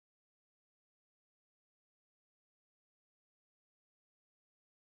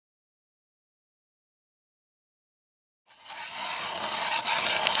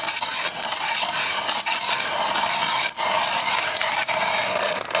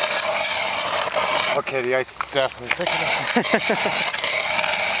Okay, the ice is definitely thick enough.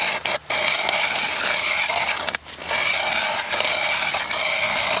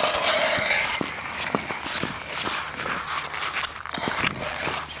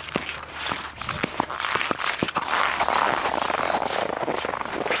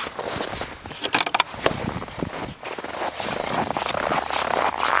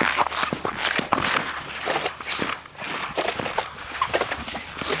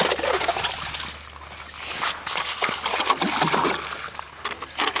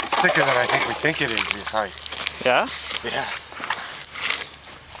 Thicker than I think we think it is, this ice. Yeah? Yeah.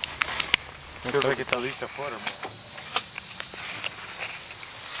 Feels like it's at least a foot or more.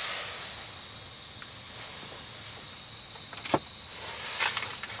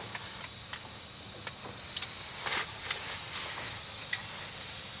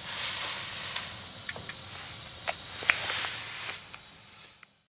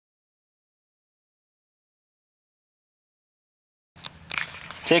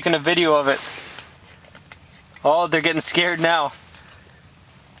 Taking a video of it. Oh, they're getting scared now.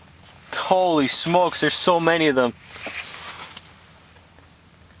 Holy smokes, there's so many of them.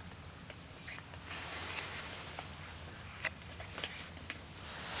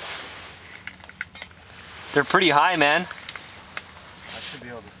 They're pretty high, man. I should be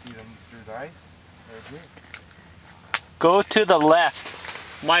able to see them through the ice. Go to the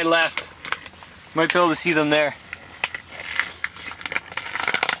left. My left. Might be able to see them there.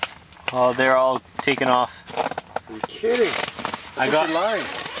 Oh, they're all taken off. Are you kidding? I got line.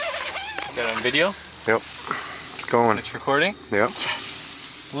 Got it on video? Yep. It's going. It's recording? Yep.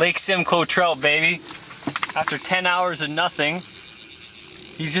 Yes. Lake Simcoe trout, baby. After 10 hours of nothing,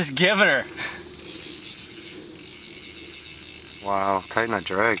 he's just giving her. Wow, tighten that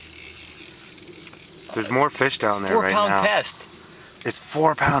drag. There's more fish down there right now. 4-pound test. It's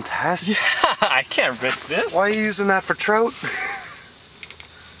 4-pound test? Yeah, I can't risk this. Why are you using that for trout?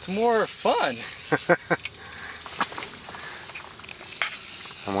 It's more fun.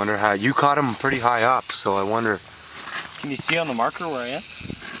 I wonder how you caught him pretty high up, so I wonder. Can you see on the marker where I am? I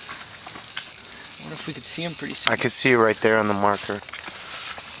wonder if we could see him pretty soon. I could see right there on the marker.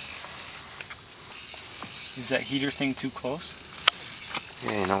 Is that heater thing too close?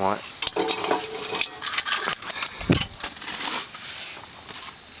 Yeah, you know what?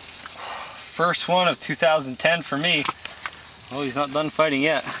 First one of 2010 for me. Oh, he's not done fighting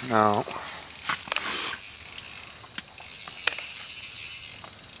yet. No.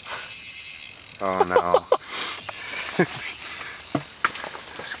 Oh no.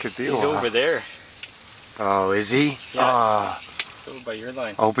 This could be a while. He's over there. Oh, is he? Yeah. Over by your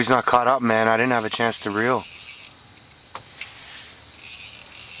line. I hope he's not caught up, man. I didn't have a chance to reel.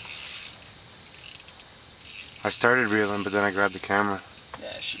 I started reeling, but then I grabbed the camera.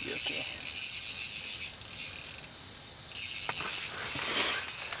 Yeah, it should be okay.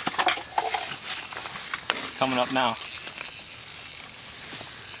 Coming up now.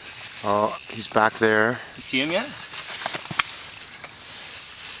 Oh, he's back there. You see him yet?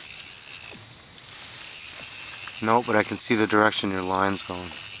 No, but I can see the direction your line's going.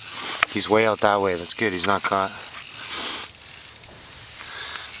 He's way out that way. That's good. He's not caught.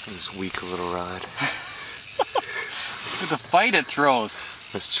 This weak little rod. Look at the fight it throws.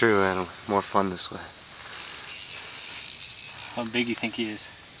 That's true, and more fun this way. How big do you think he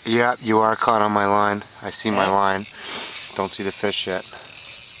is? Yeah, you are caught on my line. I see my line. Don't see the fish yet.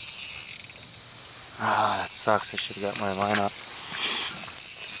 Ah, that sucks. I should have got my line up.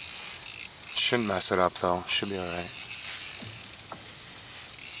 Shouldn't mess it up though. Should be alright.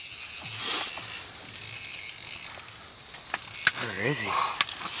 Where is he?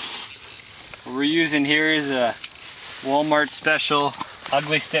 What we're using here is a Walmart special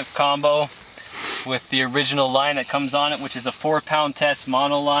ugly stiff combo with the original line that comes on it, which is a 4-pound test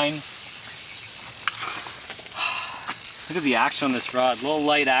mono line. Look at the action on this rod. Low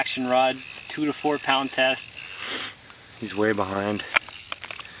light action rod, 2 to 4 pound test. He's way behind.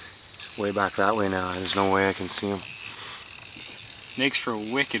 He's way back that way now. There's no way I can see him. Makes for a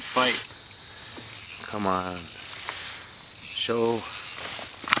wicked fight. Come on. Show.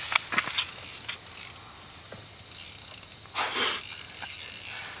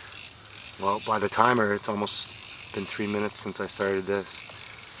 Well, by the timer, it's almost been 3 minutes since I started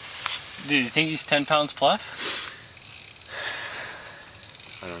this. Do you think he's 10 pounds plus?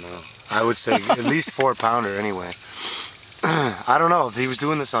 I don't know. I would say at least 4-pounder anyway. I don't know. If he was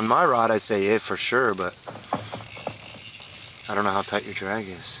doing this on my rod, I'd say yeah, for sure, but I don't know how tight your drag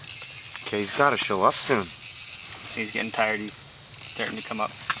is. Okay, he's got to show up soon. He's getting tired. He's starting to come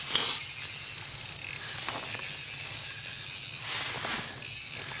up.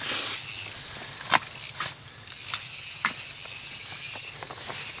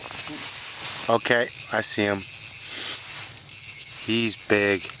 Okay, I see him. He's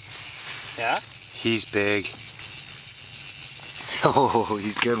big. Yeah? He's big. Oh,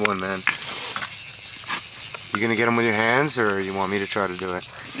 he's a good one, man. You gonna get him with your hands, or you want me to try to do it?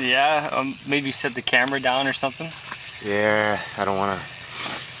 Yeah, maybe set the camera down or something. Yeah, I don't wanna.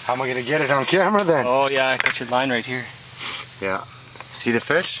 How am I gonna get it on camera then? Oh yeah, I got your line right here. Yeah. See the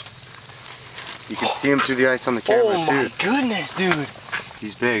fish? You can see him through the ice on the camera too. Oh my goodness, dude.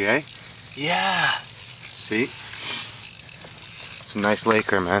 He's big, eh? Yeah. See? It's a nice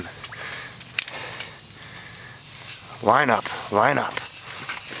laker, man. Line up, line up.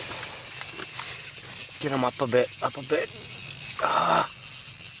 Get him up a bit, up a bit. Ah.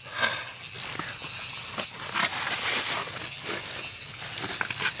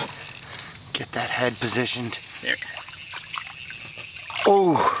 Get that head positioned. There.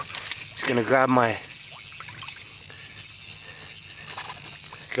 Oh, he's gonna grab my...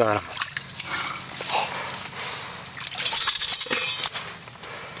 Got him.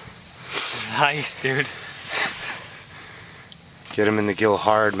 Nice, dude. Get him in the gill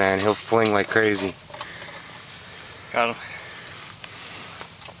hard, man. He'll fling like crazy. Got him.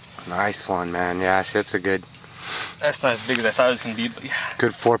 Nice one, man. Yeah, see, that's a good... That's not as big as I thought it was going to be, but yeah.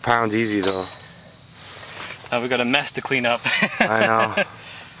 Good 4 pounds easy, though. Now we got a mess to clean up. I know.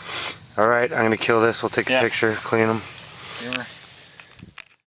 All right, I'm going to kill this. We'll take a picture, clean them. Here.